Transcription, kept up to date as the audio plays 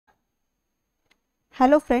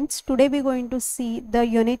Hello friends, today we're going to see the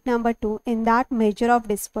unit number 2 in that measure of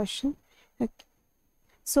dispersion. Okay.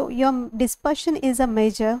 So your dispersion is a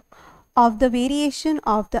measure of the variation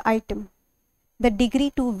of the item, the degree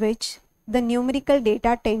to which the numerical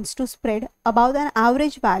data tends to spread above an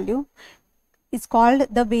average value is called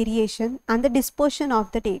the variation, and the dispersion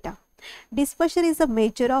of the data. Dispersion is a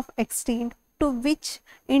measure of extent to which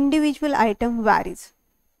individual item varies.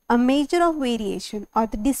 A measure of variation or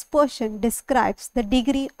the dispersion describes the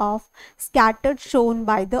degree of scattered shown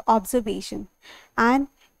by the observation, and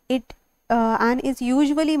it is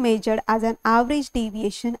usually measured as an average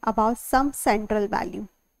deviation above some central value.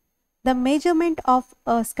 The measurement of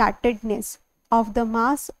scatteredness of the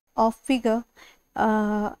mass of figure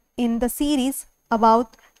in the series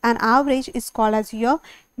about an average is called as your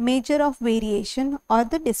measure of variation or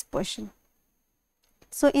the dispersion.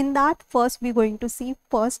 So in that, first we're going to see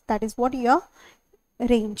first, that is what your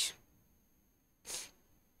range.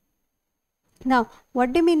 Now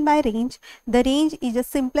what do you mean by range? The range is the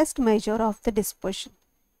simplest measure of the dispersion.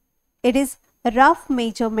 It is a rough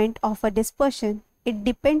measurement of a dispersion. It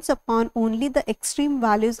depends upon only the extreme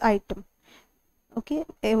values item, okay,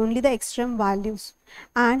 only the extreme values,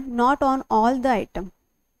 and not on all the item.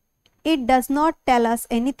 It does not tell us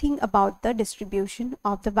anything about the distribution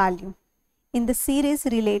of the value in the series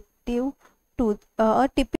relative to a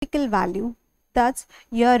typical value. Thus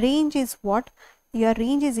your range is what? Your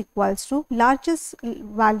range is equals to largest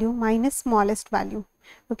value minus smallest value.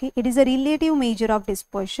 Okay, it is a relative measure of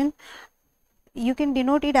dispersion. You can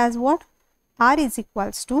denote it as what? R is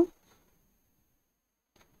equals to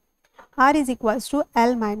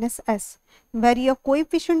L minus S, where your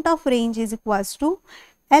coefficient of range is equals to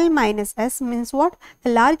L minus S, means what? The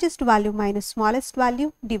largest value minus smallest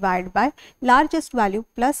value divided by largest value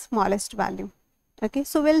plus smallest value. Okay,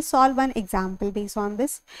 so we'll solve one example based on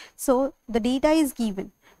this. So the data is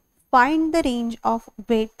given. Find the range of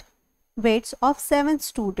weights of 7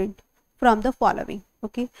 students from the following.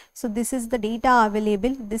 Okay, so this is the data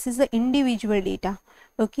available. This is the individual data.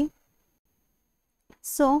 Okay,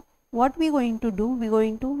 so what we're going to do, we're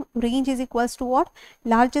going to range is equals to what?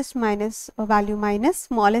 Largest minus value minus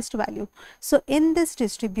smallest value. So in this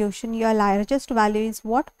distribution, your largest value is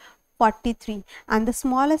what? 43, and the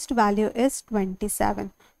smallest value is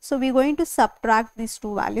 27. So we're going to subtract these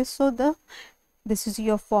two values. So this is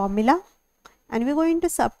your formula, and we're going to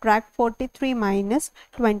subtract 43 minus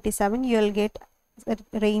 27. You'll get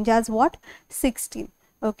range as what? 16.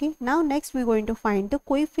 Okay, now next we're going to find the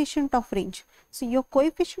coefficient of range. So your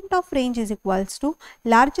coefficient of range is equals to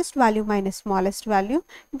largest value minus smallest value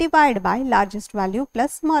divided by largest value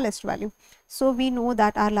plus smallest value. So we know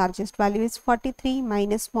that our largest value is 43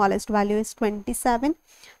 minus smallest value is 27.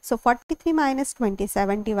 So 43 minus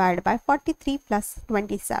 27 divided by 43 plus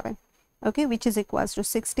 27. Okay, which is equals to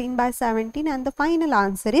 16 by 17, and the final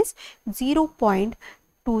answer is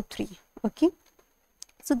 0.23. Okay.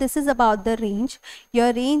 So this is about the range.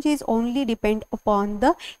 Your range is only depend upon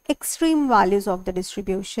the extreme values of the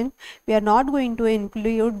distribution. We are not going to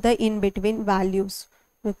include the in between values.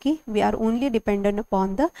 Okay, we are only dependent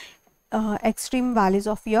upon the extreme values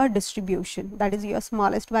of your distribution, that is your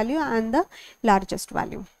smallest value and the largest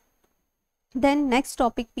value. Then next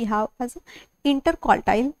topic we have as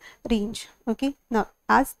interquartile range. Okay, now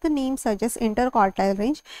as the name suggests, interquartile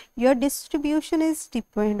range, your distribution is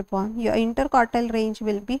depend upon, your interquartile range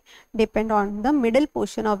will be depend on the middle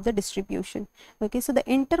portion of the distribution. Okay, so the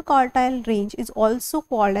interquartile range is also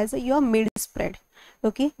called as your mid spread.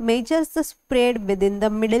 Okay, measures the spread within the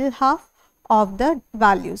middle half of the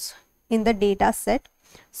values in the data set,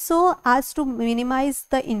 so as to minimize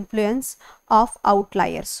the influence of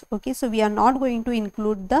outliers. Okay, so we are not going to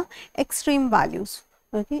include the extreme values,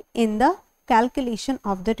 okay, in the calculation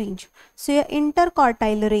of the range. So your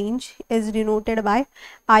interquartile range is denoted by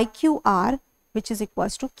IQR, which is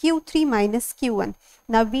equals to Q3 minus Q1.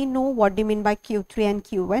 Now we know what do you mean by Q3 and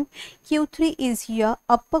Q1. Q3 is your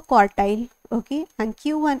upper quartile, okay, and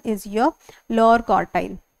Q1 is your lower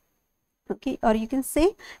quartile. Okay, or you can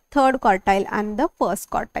say third quartile and the first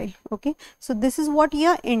quartile. Okay, so this is what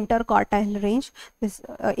your interquartile range. This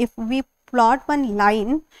if we plot one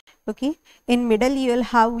line, okay, in middle you will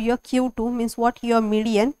have your Q2, means what? Your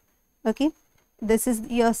median. Okay, this is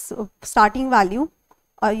your starting value,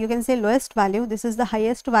 or you can say lowest value. This is the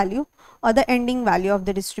highest value or the ending value of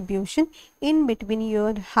the distribution. In between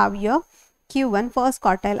you have your Q1, first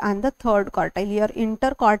quartile, and the third quartile. Your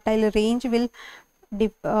interquartile range will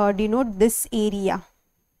denote this area.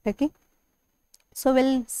 Okay, so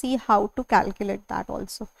we'll see how to calculate that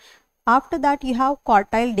also. After that you have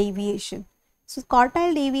quartile deviation. So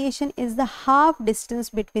quartile deviation is the half distance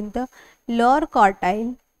between the lower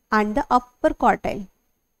quartile and the upper quartile.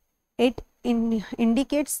 It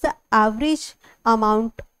indicates the average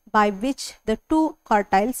amount by which the two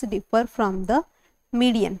quartiles differ from the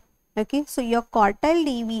median. Okay, so your quartile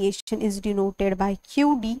deviation is denoted by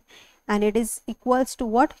QD, and it is equals to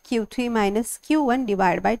what? Q3 minus Q1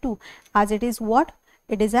 divided by 2, as it is what?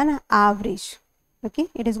 It is an average. Okay,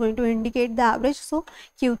 it is going to indicate the average, so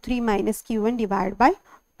Q3 minus Q1 divided by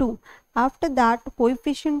 2. After that,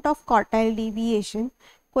 coefficient of quartile deviation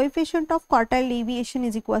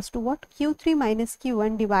is equals to what? Q3 minus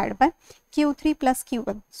Q1 divided by Q3 plus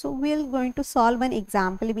Q1. So we are going to solve an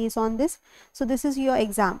example based on this. So this is your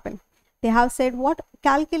example. They have said what?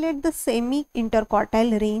 Calculate the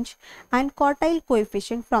semi-interquartile range and quartile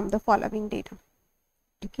coefficient from the following data.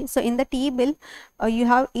 Okay, so in the table, you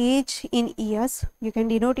have age in years. You can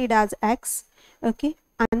denote it as X. Okay,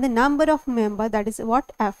 and the number of member, that is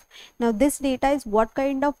what? F. Now this data is what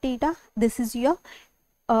kind of data? This is your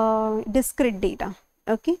discrete data.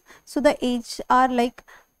 Okay, so the age are like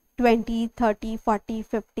 20, 30, 40,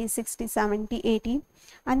 50, 60, 70, 80,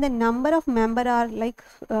 and the number of member are like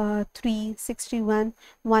 3, 61,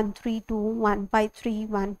 132, 153,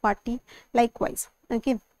 140, likewise.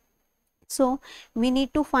 Okay, so we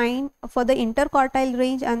need to find for the interquartile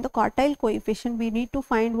range and the quartile coefficient, we need to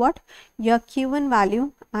find what? Your Q1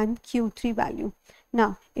 value and Q3 value.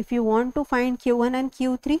 Now, if you want to find Q1 and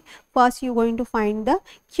Q3, first you're going to find the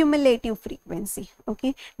cumulative frequency.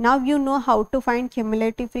 Okay, now you know how to find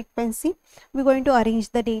cumulative frequency. We're going to arrange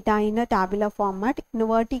the data in a tabular format in a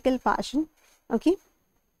vertical fashion. Okay,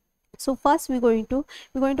 so first we're going to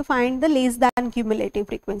find the less than cumulative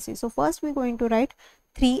frequency. So first we're going to write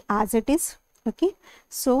 3 as it is. Okay,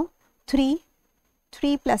 so 3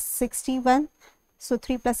 plus 61, so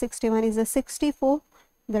 3 plus 61 is a 64.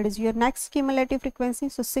 That is your next cumulative frequency.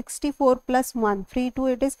 So 64 plus 132,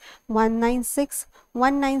 it is 196.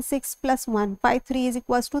 196 plus 153 is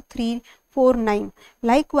equals to 349.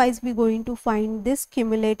 Likewise, we're going to find this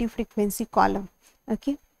cumulative frequency column.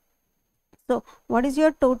 Okay, so what is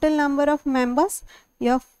your total number of members?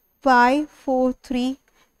 Your 543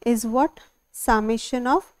 is what? Summation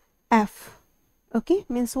of F. Okay,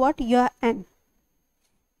 means what? Your N.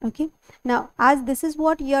 Okay, now as this is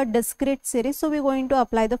what your discrete series, so we're going to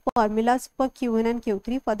apply the formulas for Q1 and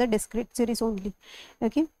Q3 for the discrete series only.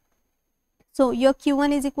 Okay, so your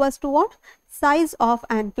Q1 is equals to what? Size of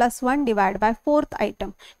N plus 1 divided by 4th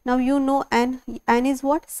item. Now you know N is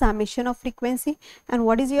what? Summation of frequency. And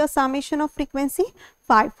what is your summation of frequency?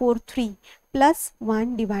 543 plus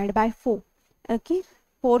 1 divided by 4. Okay,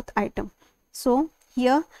 4th item. So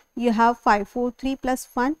here you have 543 plus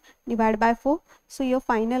 1 divided by 4. So your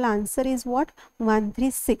final answer is what?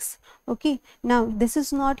 136. Okay, now this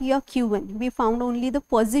is not your Q1. We found only the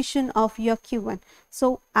position of your Q1.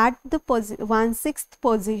 So at the 136th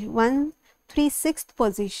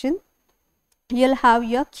position, you'll have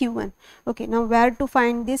your Q1. Okay, now where to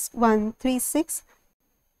find this 136?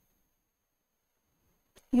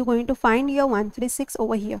 You're going to find your 136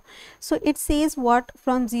 over here. So it says what?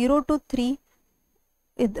 From 0 to 3,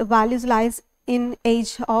 the values lies in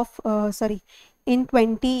age of in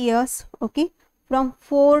 20 years. Okay, from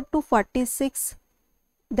 4 to 46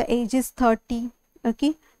 the age is 30.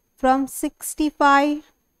 Okay, from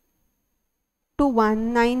 65 to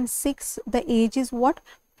 196 the age is what?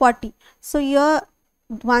 40. So your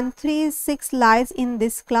 136 lies in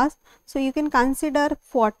this class, so you can consider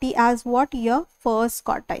 40 as what? Your first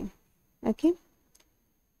quartile. Okay,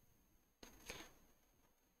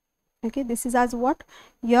 okay, this is as what?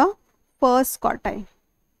 Your first quartile,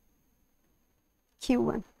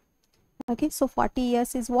 Q1. Okay, so 40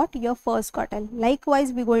 years is what? Your first quartile.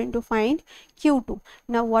 Likewise, we're going to find Q2.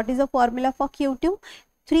 Now what is the formula for Q2?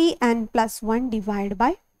 3n plus 1 divided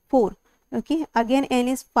by 4. Okay, again n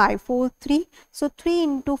is 543, so 3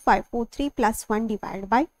 into 543 plus 1 divided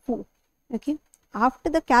by 4. Okay, after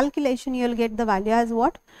the calculation you'll get the value as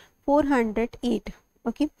what? 408.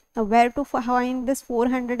 Okay, now where to find this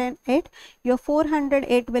 408? Your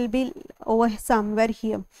 408 will be over somewhere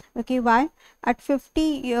here. Okay, why? At 50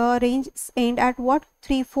 your range end at what?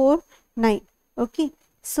 349. Okay,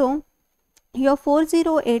 so your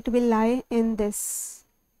 408 will lie in this.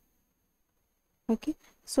 Okay,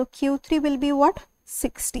 so Q3 will be what?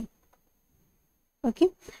 60. Okay,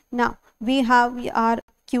 now we have our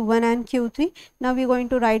Q1 and Q3. Now we're going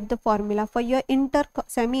to write the formula for your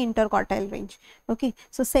semi-interquartile range. Okay,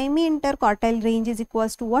 so semi-interquartile range is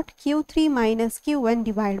equals to what? Q3 minus Q1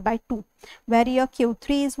 divided by 2, where your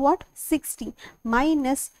Q3 is what? 60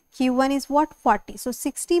 minus Q1 is what? 40. So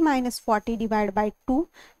 60 minus 40 divided by 2,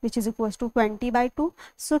 which is equals to 20 by 2.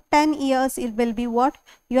 So 10 years it will be what?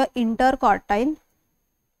 Your interquartile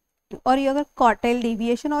or your quartile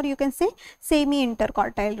deviation, or you can say semi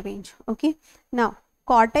interquartile range. Okay. Now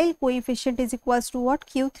quartile coefficient is equals to what?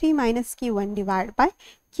 Q3 minus Q1 divided by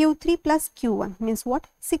Q3 plus Q1, means what?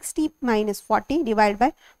 60 minus 40 divided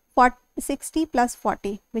by 60 plus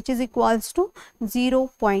 40, which is equals to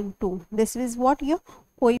 0.2. This is what your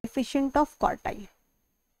coefficient of quartile.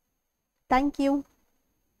 Thank you.